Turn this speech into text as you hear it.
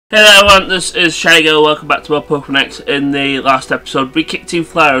Hey there everyone, this is Shago. Welcome back to our Pokémon X. In the last episode, we kicked Team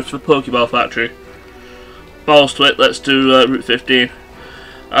Flyer to the Pokeball Factory. Balls to it, let's do Route 15.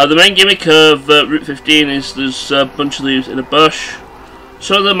 The main gimmick of Route 15 is there's a bunch of leaves in a bush.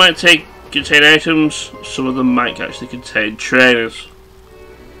 Some of them might contain items, some of them might actually contain trainers.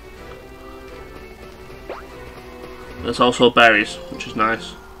 There's also berries, which is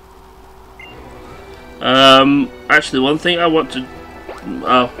nice. Actually, one thing I want to...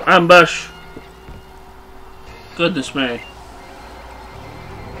 Oh, ambush! Goodness me.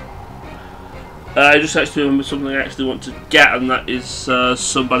 I just actually remember something I actually want to get, and that is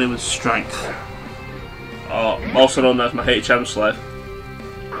somebody with strength. Also known as my HM slave.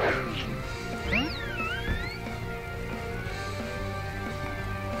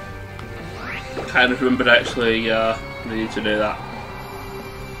 Kind of remembered actually needed to do that.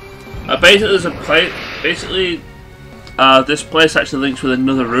 Basically, there's a place. Basically, this place actually links with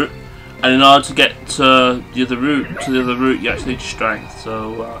another route, and in order to get to the other route, you actually need strength.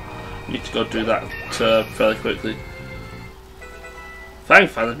 So you need to go do that fairly quickly. Fang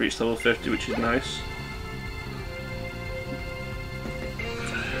Fan has reached level 50, which is nice.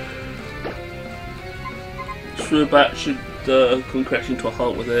 Swoobat should come crashing to a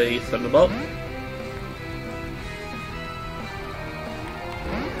halt with a Thunderbolt.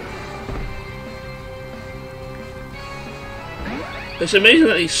 It's amazing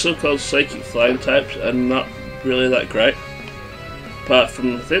that these so-called psychic flying types are not really that great. Apart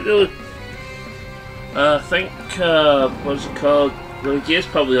from, I think, what's it called? Lugia is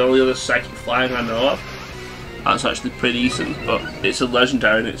probably the only other psychic flying I know of. That's actually pretty decent, but it's a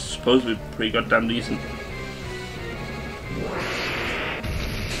legendary and it's supposed to be pretty goddamn decent.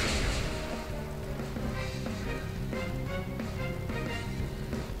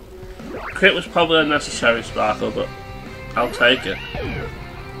 Crit was probably unnecessary, Sparkle, but I'll take it.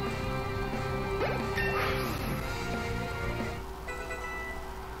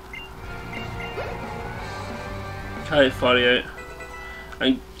 Cali 48.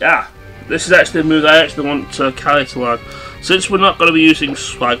 And yeah, this is actually a move I actually want Cali to learn. Since we're not going to be using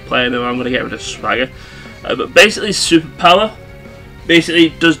Swag Player now, I'm going to get rid of Swagger. But basically, Superpower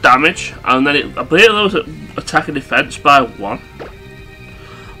basically does damage, and then I believe it lowers attack and defense by 1.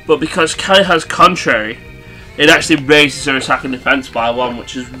 But because Cali has Contrary, it actually raises her attack and defense by 1,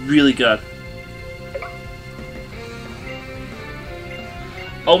 which is really good.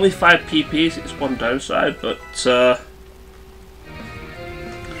 Only 5 PPs, it's one downside, but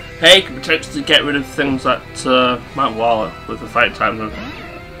hey, you can potentially get rid of things that might wall it with the fight time then.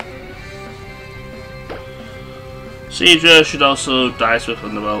 Seedra should also die with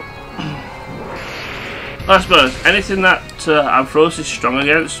Thunderbolt. Last bonus, anything that Ampharos is strong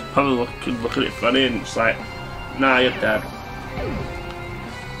against, probably could look at it funny and it's like, nah, you're dead.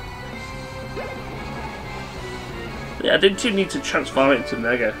 Yeah, didn't you need to transform it into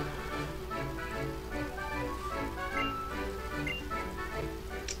Mega?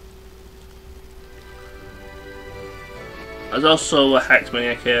 There's also a Hex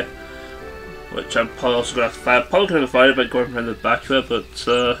Maniac here, which I'm probably also going to have to fight. Probably going to avoid it by going around the back of it,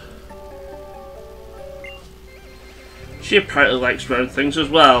 but she apparently likes round things as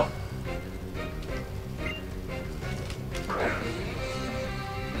well.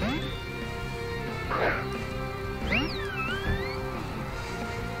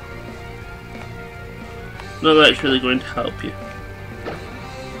 No, that's really going to help you.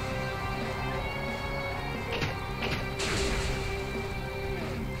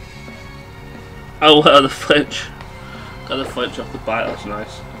 Oh wow, the flinch. Got the flinch off the bite, that's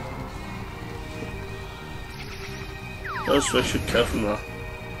nice. Those fish should kill from there.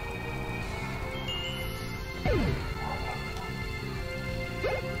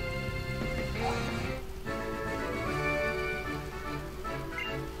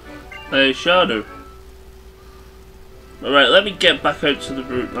 They sure do. Alright, let me get back out to the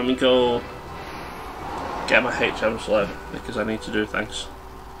route. Let me go get my HM sled because I need to do things.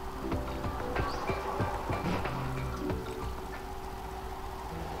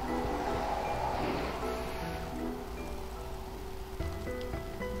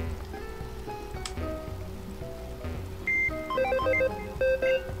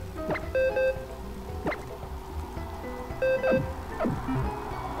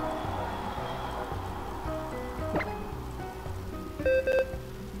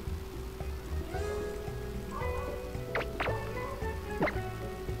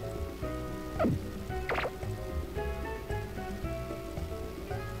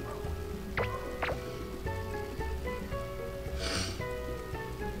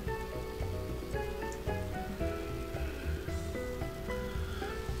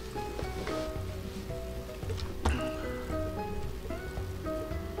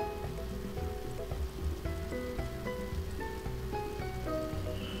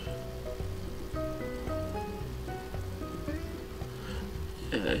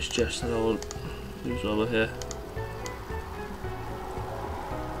 Yeah, it's just an old. Who's over here?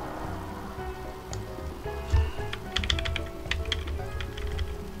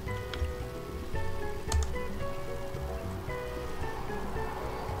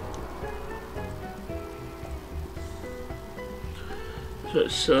 So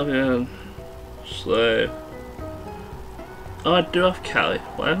it's Sylvian, Slave. Oh, I do have Cali.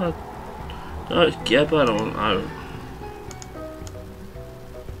 Why have I? No, it's Geb. I don't.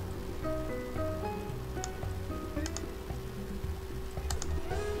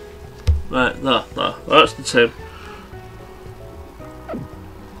 Right, there. That's the team.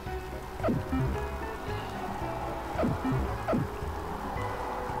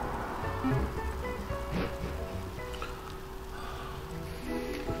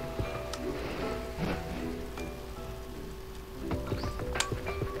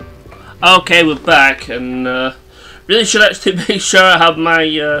 Okay, we're back, and really should actually make sure I have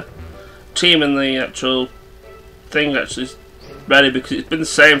my team in the actual thing actually ready, because it's been the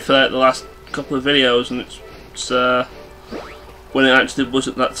same for like, the last couple of videos, and it's when it actually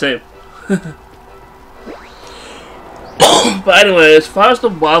wasn't that team. But anyway, as far as the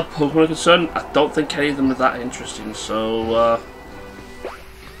wild Pokemon are concerned, I don't think any of them are that interesting, so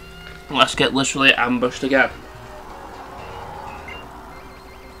let's get literally ambushed again.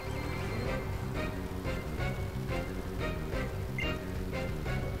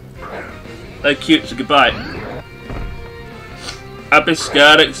 They're cute, so goodbye. I'd be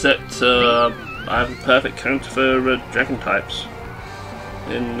scared, except I have a perfect counter for dragon types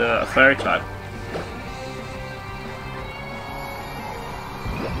in a fairy type.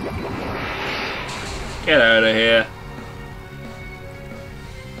 Get out of here.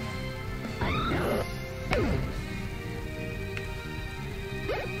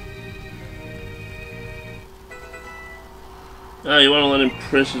 Oh, you want to learn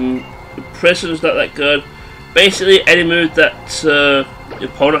Imprison? Imprison's not that good. Basically, any move that your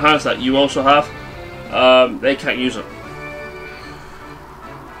opponent has that you also have, they can't use it.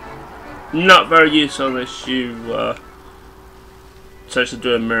 Not very useful unless you essentially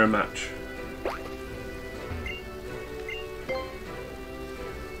do a mirror match.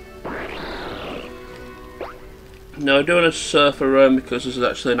 No, doing a surfer run because there's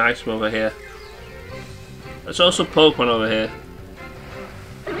actually an item over here. There's also Pokemon over here.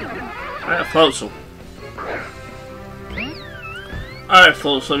 Alright, Floatzel. Alright,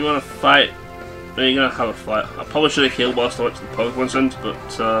 Floatzel, you want to fight? No, you're gonna have a fight. I probably should have healed whilst I went to the Pokemon Center,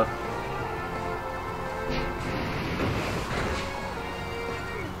 but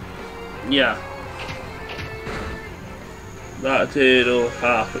yeah. That did all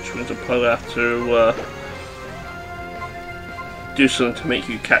half, which means I'll probably have to do something to make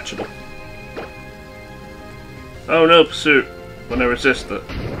you catchable. Oh no, Pursuit, when I resist it.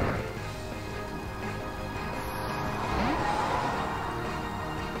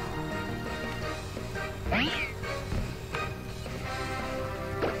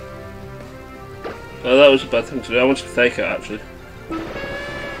 Oh, that was a bad thing to do. I wanted to fake it actually.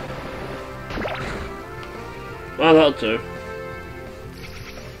 Well, that'll do.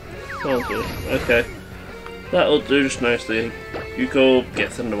 That'll do. Okay. That'll do just nicely. You go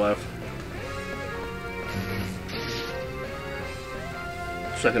get Thunderwave.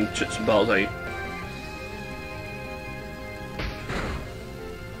 So I can chip some balls at you.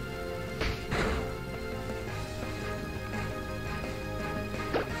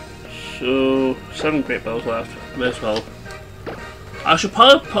 So 7 great balls left. May as well. I should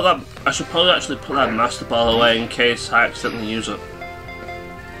probably put that. I should probably actually put that Master Ball away in case I accidentally use it.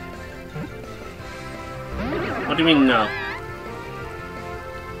 What do you mean no?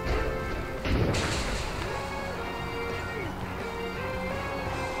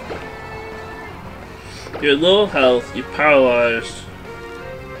 You're low health, you're paralysed.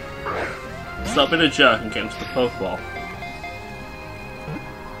 Stop being a jerk and get into the Pokeball.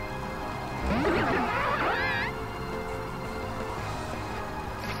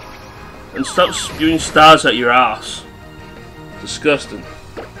 And stop spewing stars at your ass. Disgusting.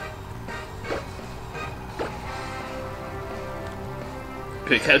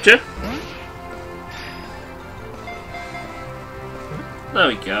 Can it catch you? There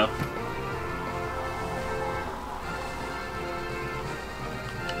we go.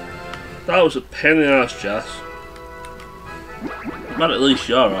 That was a pain in the ass, Jess. But at least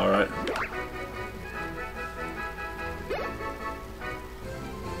you're alright.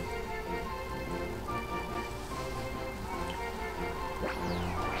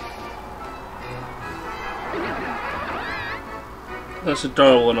 That's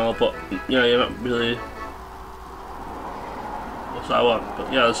adorable and all, but you know, you're not really That's what I want.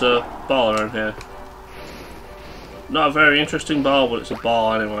 But yeah, there's a ball around here. Not a very interesting ball, but it's a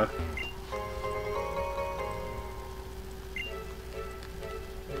ball anyway.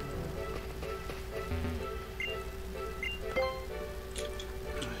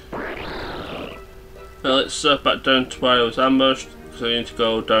 Now let's back down to where I was ambushed, because I need to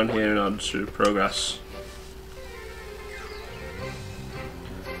go down here in order to progress.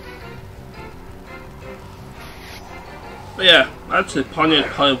 But yeah, I'd say Ponyo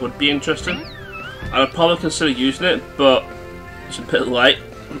probably would be interesting. I'd probably consider using it, but it's a bit late.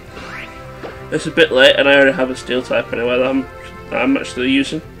 It's a bit late, and I already have a steel type anyway that I'm actually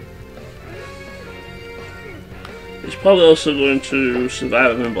using. It's probably also going to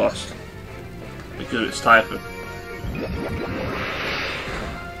survive a Moonblast because it's typing.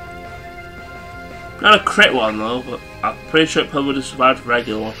 Not a crit one though, but I'm pretty sure it probably would have survived a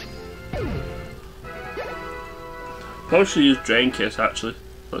regular one. Probably should use Drain Kiss actually.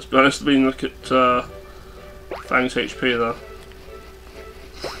 Let's be honest, I mean, look at Fang's HP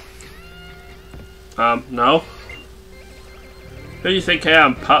though. No. Who do you think I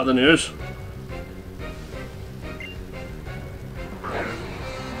am? Part of the news?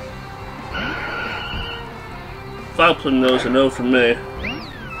 Falplan knows a no from me.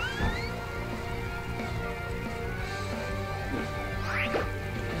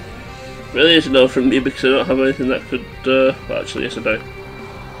 Really is a no from me because I don't have anything that could, well actually yes I do.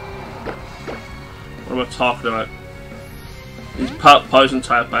 What am I talking about? He's part poison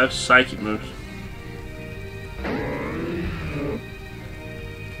type, I have psychic moves.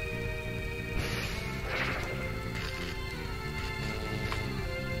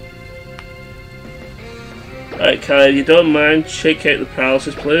 Alright Kai, if you don't mind, shake out the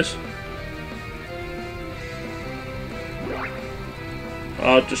paralysis please.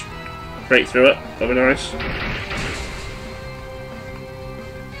 I'll just break through it, that'd be nice.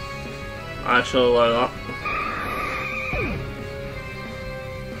 I shall allow that.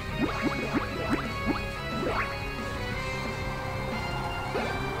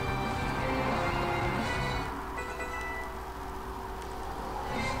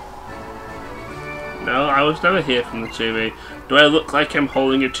 No, I was never here from the TV. Do I look like I'm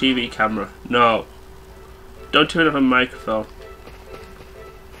holding a TV camera? No. Don't even have a microphone.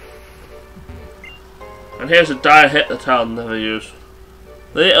 And here's a dire hit that I'll never use.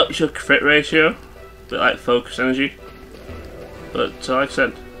 It ups your crit ratio, a bit like focus energy. But like I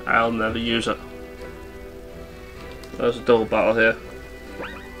said, I'll never use it. There's a double battle here.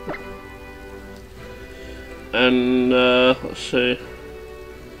 And let's see.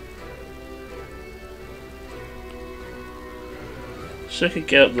 So I could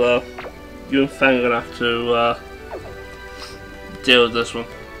get up there. You and Fang are gonna have to deal with this one.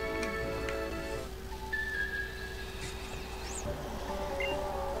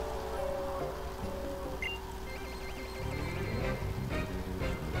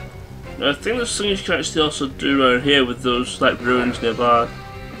 Now, I think there's things you can actually also do around here with those like ruins nearby.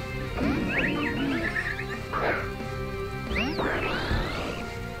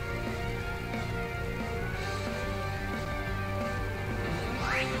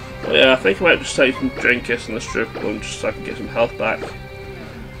 But yeah, I think I might just take some Drain Kiss on this trip one just so I can get some health back.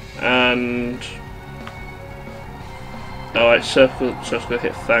 And alright, circle, so it's gonna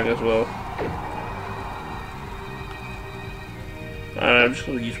hit Fang as well. And I'm just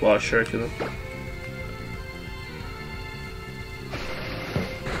going to use Water Shuriken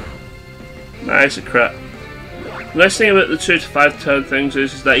then. Nice, a crit. The nice thing about the 2 to 5 turn things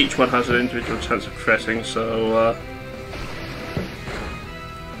is that each one has an individual chance of critting, so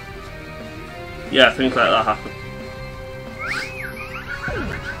yeah, things like that happen.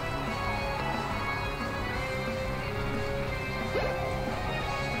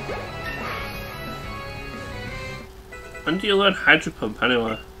 When do you learn Hydro Pump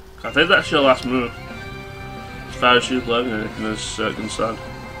anyway? I think that's your last move, as far as you've learned anything is concerned.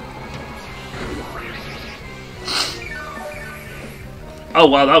 Oh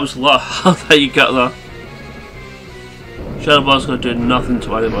wow, that was a lot of health that you got there. Shadow Ball's going to do nothing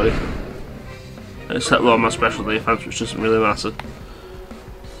to anybody, except lower my special defense, which doesn't really matter.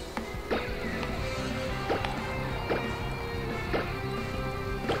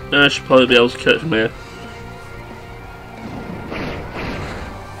 I should probably be able to kill it from here.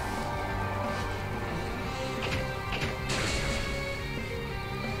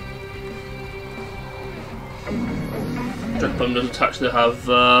 Drip doesn't actually have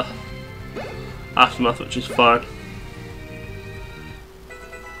aftermath, which is fine.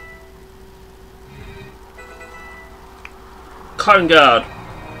 Cotton Guard.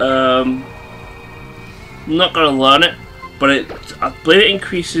 I'm not going to learn it I believe it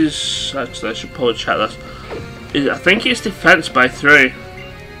increases. Actually, I should probably check this. I think it's defense by 3.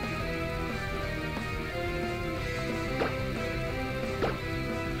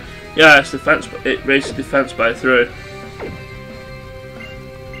 Yeah, it's defense. It raises defense by 3.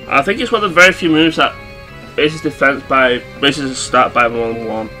 I think it's one of the very few moves that raises defense by raises the stat by more than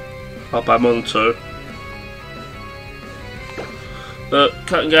 1, or by more than 2. But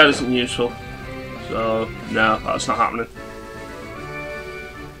cutting guard isn't useful, so no, that's not happening.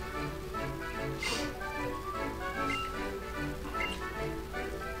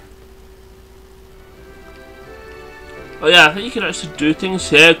 Oh yeah, I think you can actually do things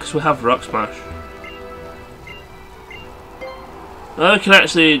here because we have Rock Smash. I don't think we can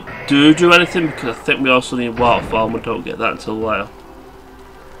actually do anything because I think we also need Waterfall and we don't get that until later.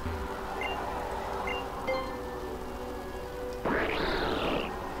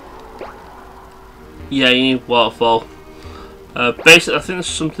 Yeah, you need Waterfall. Basically, I think there's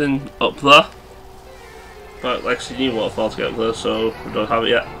something up there. But like I said, you need Waterfall to get up there, so we don't have it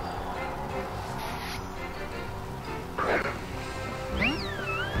yet.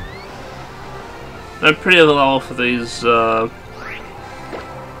 I'm pretty low for these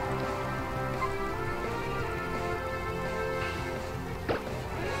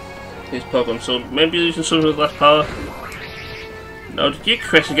Pokemon, so maybe using something with less power. No, did you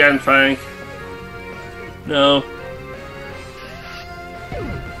crit again, Frank? No.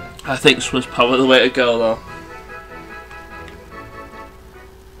 I think Swiss Power the way to go though.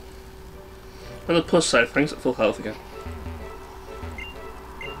 On the plus side, Frank's at full health again.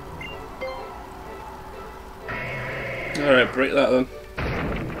 Alright, break that then.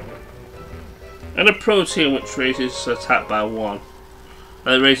 And a protein which raises attack by 1.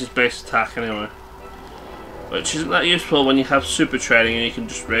 It raises base attack anyway. Which isn't that useful when you have super training and you can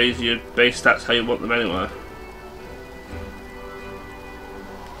just raise your base stats how you want them anyway.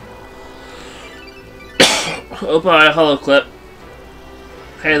 Oh bye, Hollow Clip.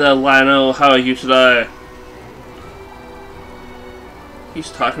 Hey there Lionel, how are you today? He's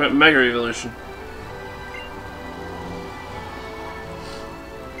talking about Mega Evolution.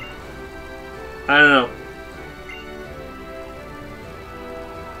 I don't know.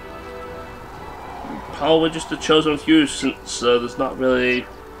 Probably just a chosen few since there's only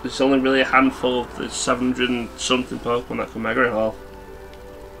really a handful of the 700 and something Pokemon that can Mega Evolve.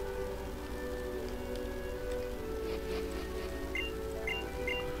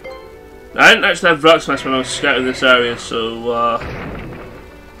 I didn't actually have Rock Smash when I was scouting this area, so I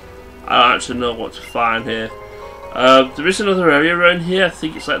don't actually know what to find here. There is another area around here. I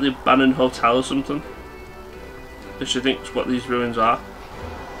think it's like the abandoned hotel or something, which I think is what these ruins are.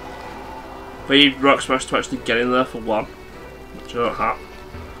 But you need Rock Smash to actually get in there for 1, which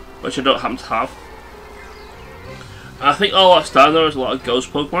I don't happen to have. And I think all that's down there is a lot of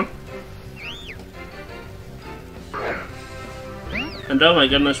ghost Pokemon. And oh my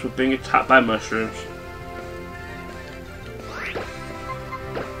goodness, we're being attacked by mushrooms.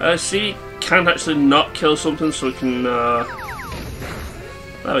 See, can't actually not kill something, so we can. There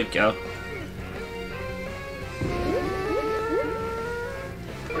we go.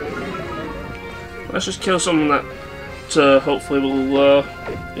 Let's just kill something that hopefully will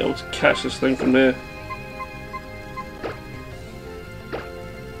be able to catch this thing from here.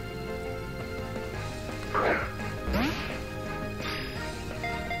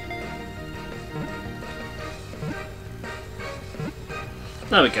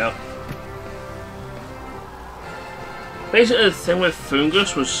 There we go. Basically, the thing with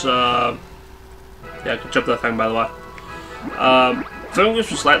Fungus was, yeah, good job that thing, by the way.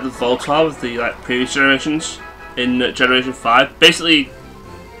 Fungus was like the Voltar of the previous generations in Generation 5. Basically,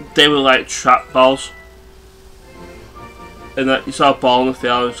 they were like trap balls. And that you saw a ball in the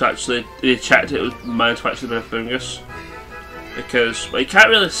field, which actually, you checked it was meant to actually be a Fungus. Because, well, you can't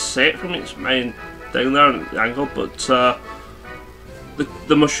really see it from its main thing there on the angle, but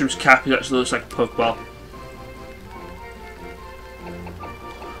the mushroom's cap actually looks like a Pokeball.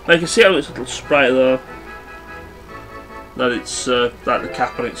 Now you can see how its little sprite there, that it's that the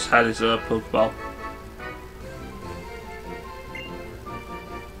cap on its head is a Pokeball.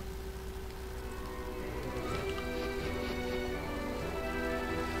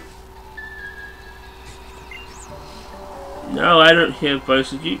 No, I don't hear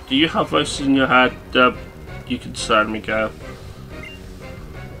voices. Do you have voices in your head? You concern me, girl.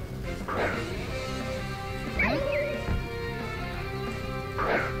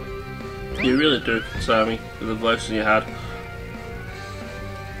 You really do concern me with the voice in your head.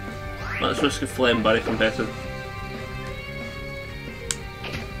 Let's risk a flame body from better.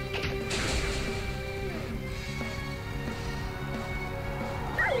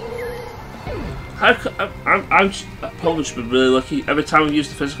 I've probably just been really lucky. Every time I use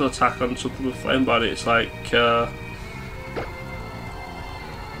the physical attack on something with flame body, it's like,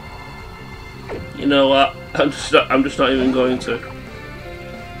 you know what? I'm just not even going to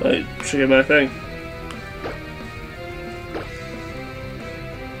like trigger my thing.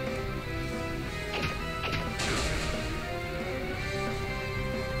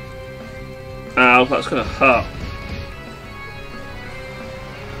 Ow, that's gonna hurt.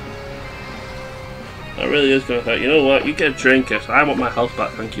 That really is gonna hurt. You know what? You get a drink it. I want my health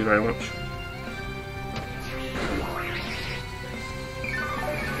back, thank you very much.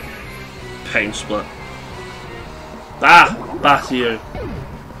 Pain split. Ah! Back to you.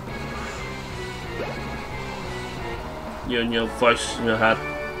 You and your voice in your head.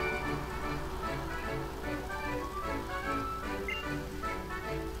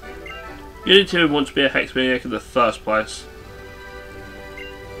 You didn't even want to be a Hex Maniac in the first place.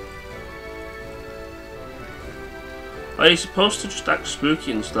 Are you supposed to just act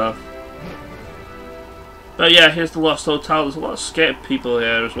spooky and stuff? But yeah, here's the Lost Hotel. There's a lot of scared people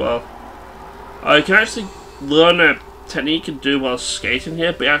here as well. You can actually learn a technique you can do while skating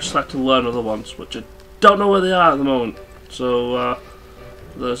here, but you actually have to learn other ones, which I don't know where they are at the moment. So,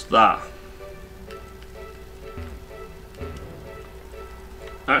 there's that.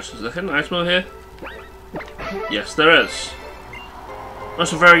 Actually, is there a hidden item over here? Yes, there is.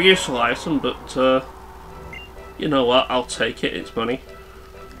 That's a very useful item, but, you know what? I'll take it. It's money.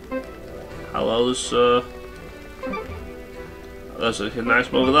 Hello, there's a hidden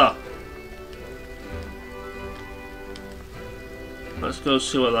item over there. Let's go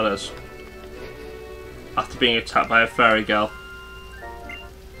see what that is. After being attacked by a fairy girl.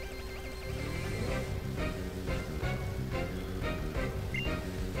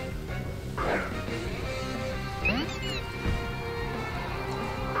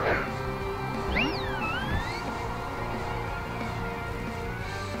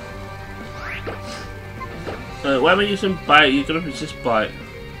 Why am I using bite? You're gonna resist bite.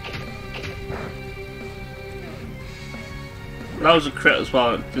 That was a crit as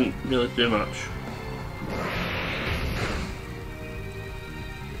well, it didn't really do much.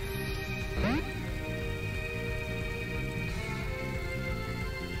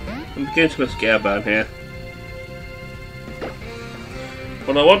 I'm beginning to miss Gearburn here.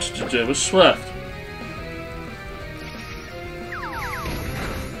 What I wanted to do was Swift.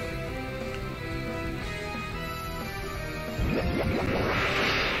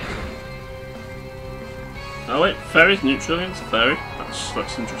 Oh wait, fairy's neutral against the fairy.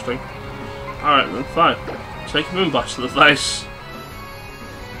 That's interesting. Alright then, fine. Take a moon blast to the face.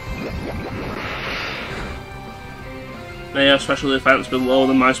 May your special defense be lower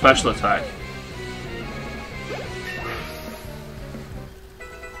than my special attack.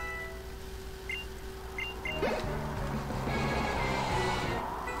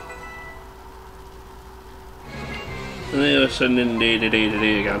 And then you're sending D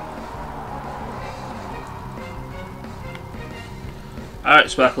again. Alright,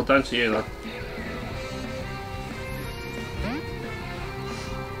 Sparkle, down to you then.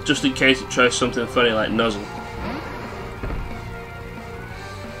 Just in case it tries something funny like Nuzzle.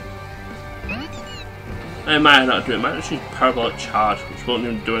 It might not do it, it might just use Parabolic Charge, which won't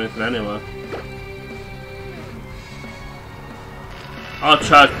even do anything anyway. Or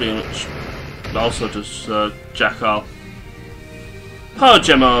Charge Beam, which also does jack all. Power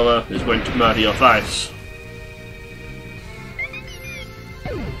Gem over is going to murder your face.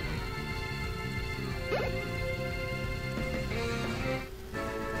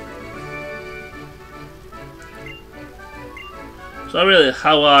 So really,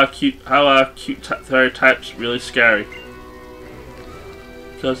 how are cute fairy types really scary?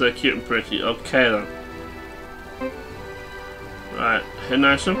 Because they're cute and pretty. Okay then. Right, hidden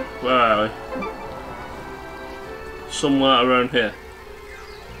item. Where are we? Somewhere around here.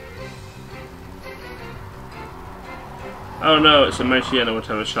 Oh no, it's a Mightyena,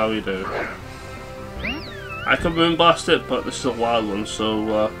 whatever shall we do? I could moonblast it, but this is a wild one,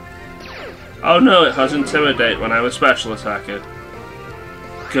 so oh no, it has Intimidate when I'm a special attacker.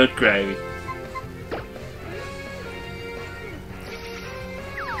 Good gravy.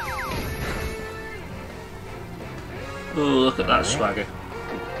 Oh, look at that swagger.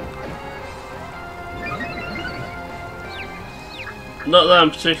 Not that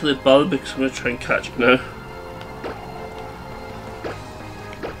I'm particularly bothered because I'm going to try and catch it now.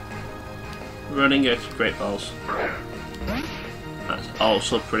 Running out of Great Balls. That's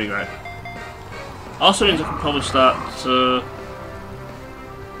also pretty great. Also means I can probably start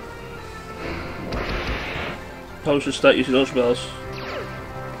using Ultra Balls.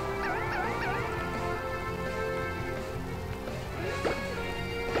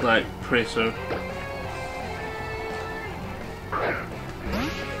 like pretty soon.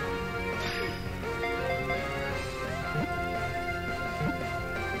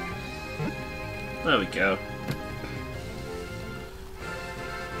 There we go.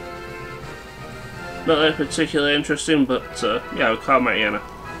 Not that particularly interesting, but yeah, we caught Mariana.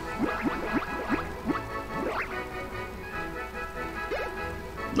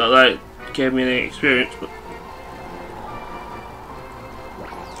 Not that it gave me any experience, but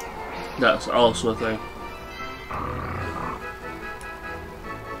that's also a thing.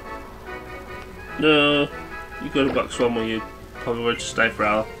 No, you go to box 1 where you probably would stay for an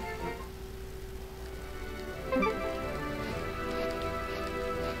hour.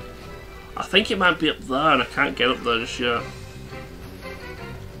 I think it might be up there and I can't get up there just yet.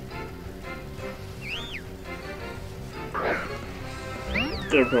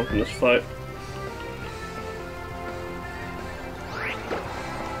 Gonna run from this fight.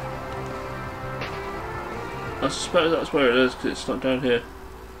 I suspect that's where it is because it's not down here.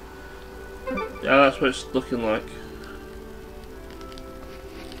 Yeah, that's what it's looking like.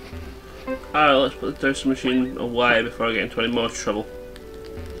 Alright, let's put the toaster machine away before I get into any more trouble.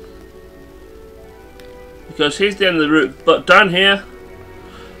 Because here's the end of the route, but down here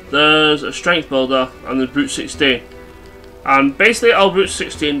there's a strength builder and there's Route 16. And basically all Route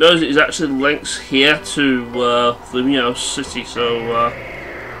 16 does is actually links here to Lumio City, so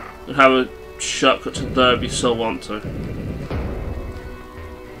you have a shortcut to there if you so want to.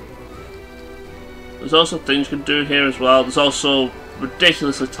 There's also things you can do here as well. There's also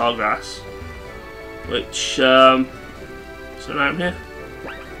ridiculously tall grass, which is there an item here?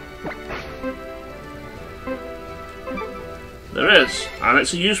 There is, and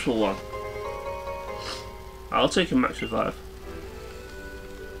it's a useful one. I'll take a max revive.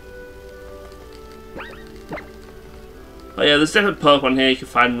 Oh yeah, there's different Pokemon here you can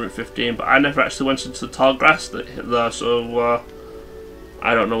find in Route 15, but I never actually went into the tall grass there, so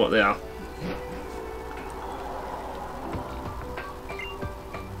I don't know what they are.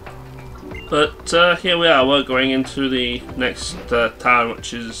 But here we are, we're going into the next town,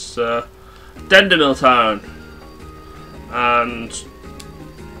 which is Dendermill Town. And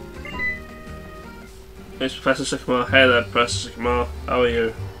it's Professor Sycamore. Hey there, Professor Sycamore. How are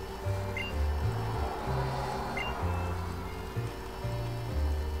you?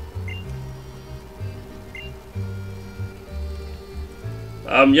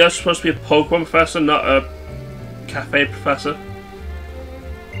 You're supposed to be a Pokemon professor, not a cafe professor.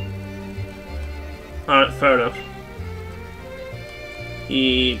 Alright, fair enough.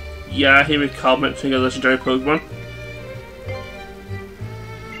 Yeah, he recalled mentioning a legendary Pokemon.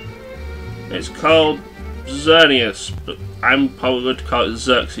 It's called Xerneas, but I'm probably going to call it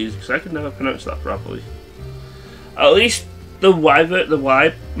Xerxes because I can never pronounce that properly. At least the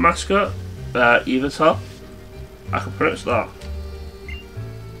Y mascot, Evatar, I can pronounce that.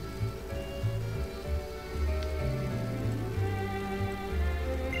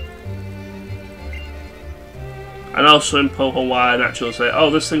 And also in Pokemon Y, and actually say, oh,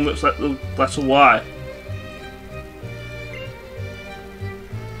 this thing looks like the letter Y.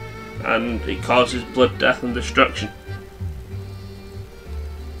 And it causes blood, death and destruction.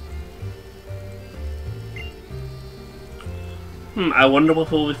 I wonder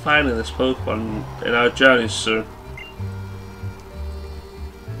what we'll be finding this Pokemon in our journeys soon.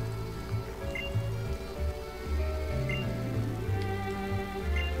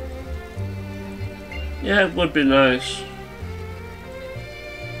 Yeah, it would be nice.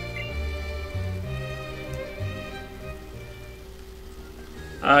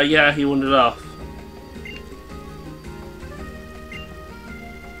 Yeah, he wandered off.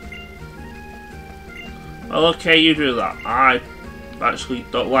 Well, okay, you do that. I actually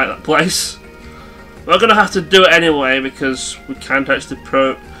don't like that place. We're gonna have to do it anyway because we can't actually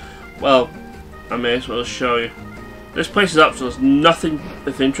well, I may as well show you. This place is up, so there's nothing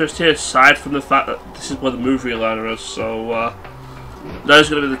of interest here aside from the fact that this is where the move realigner is. So there's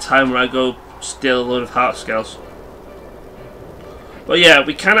gonna be the time where I go steal a load of heart scales. But yeah,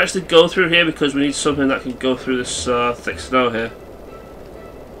 we can actually go through here because we need something that can go through this thick snow here.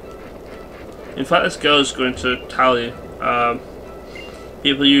 In fact, this girl is going to tell you.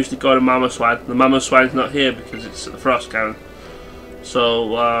 People usually go to Mamoswine. The Mamoswine's not here because it's at the Frost Cavern.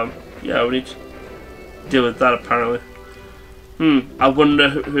 So yeah, we need to deal with that apparently. I wonder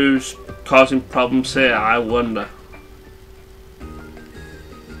who's causing problems here. I wonder.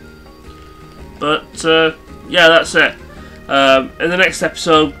 But yeah, that's it. In the next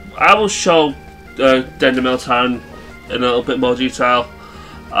episode, I will show Dendermill Town in a little bit more detail.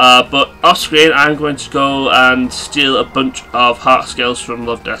 But off screen, I'm going to go and steal a bunch of heart scales from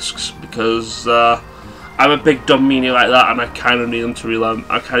Love Discs because I'm a big dumb meanie like that, and I kind of need them to relearn.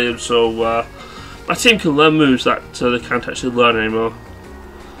 I carry them so my team can learn moves that they can't actually learn anymore.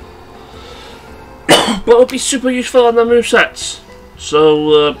 But it'll be super useful on their movesets.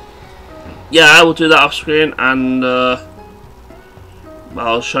 So yeah, I will do that off screen, and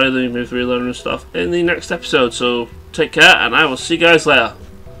I'll show you the move relearn and stuff in the next episode. So take care, and I will see you guys later.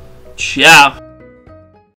 Ciao.